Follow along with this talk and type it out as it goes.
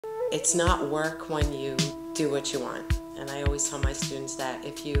It's not work when you do what you want. And I always tell my students that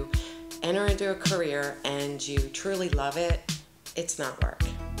if you enter into a career and you truly love it, it's not work.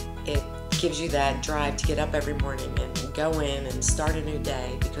 It gives you that drive to get up every morning and go in and start a new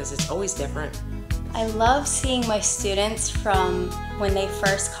day because it's always different. I love seeing my students from when they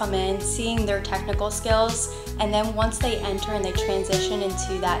first come in, seeing their technical skills, and then once they enter and they transition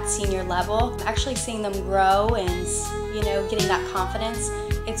into that senior level, actually seeing them grow and, getting that confidence,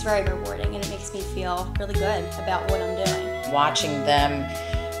 it's very rewarding and it makes me feel really good about what I'm doing. Watching them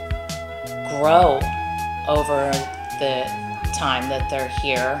grow over the time that they're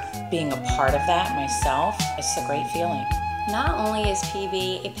here, being a part of that myself, it's a great feeling. Not only is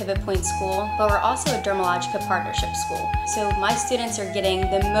PB a Pivot Point school, but we're also a Dermalogica partnership school. So my students are getting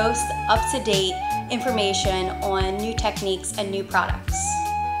the most up-to-date information on new techniques and new products.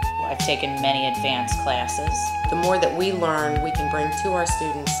 I've taken many advanced classes. The more that we learn, we can bring to our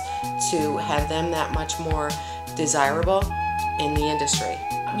students to have them that much more desirable in the industry.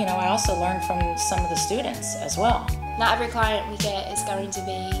 I also learn from some of the students as well. Not every client we get is going to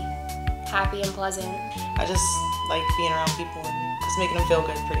be happy and pleasant. I just like being around people and just making them feel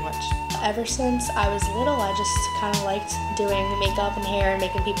good, pretty much. Ever since I was little, I just kind of liked doing makeup and hair and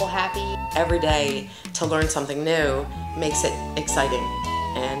making people happy. Every day to learn something new makes it exciting,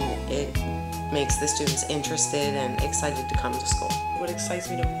 and it makes the students interested and excited to come to school. What excites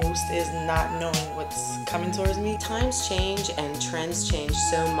me the most is not knowing what's coming towards me. Times change and trends change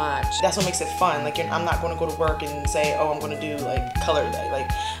so much. That's what makes it fun. I'm not going to go to work and say, oh, I'm going to do color day.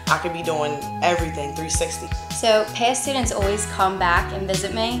 I could be doing everything 360. So past students always come back and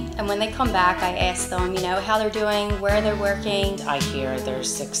visit me, and when they come back, I ask them, how they're doing, where they're working. I hear their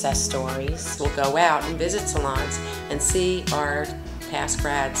success stories. We'll go out and visit salons and see our past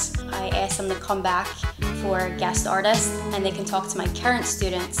grads. I ask them to come back for guest artists, and they can talk to my current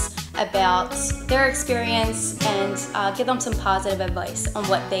students about their experience and give them some positive advice on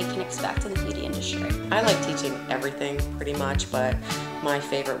what they can expect in the beauty industry. I like teaching everything pretty much, but my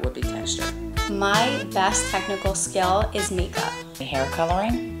favorite would be texture. My best technical skill is makeup. Hair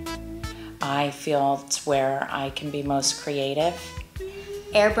coloring, I feel it's where I can be most creative.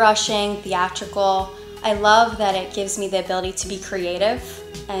 Airbrushing, theatrical. I love that it gives me the ability to be creative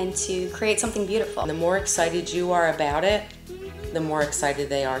and to create something beautiful. The more excited you are about it, the more excited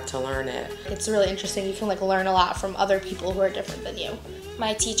they are to learn it. It's really interesting. You can learn a lot from other people who are different than you.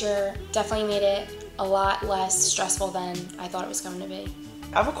 My teacher definitely made it a lot less stressful than I thought it was going to be.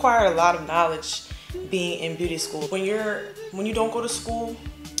 I've acquired a lot of knowledge being in beauty school. When you don't go to school,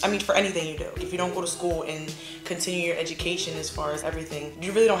 for anything you do, if you don't go to school and continue your education as far as everything,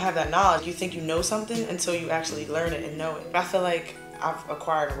 you really don't have that knowledge. You think you know something until you actually learn it and know it. I feel like I've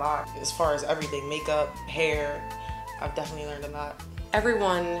acquired a lot as far as everything, makeup, hair. I've definitely learned a lot.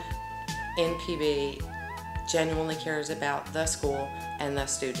 Everyone in PB genuinely cares about the school and the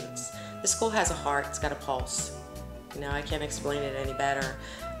students. The school has a heart, it's got a pulse. I can't explain it any better.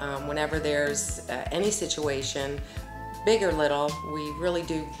 Whenever there's any situation, big or little, we really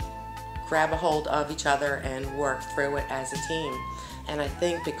do grab a hold of each other and work through it as a team. And I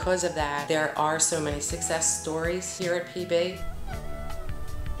think because of that, there are so many success stories here at PB.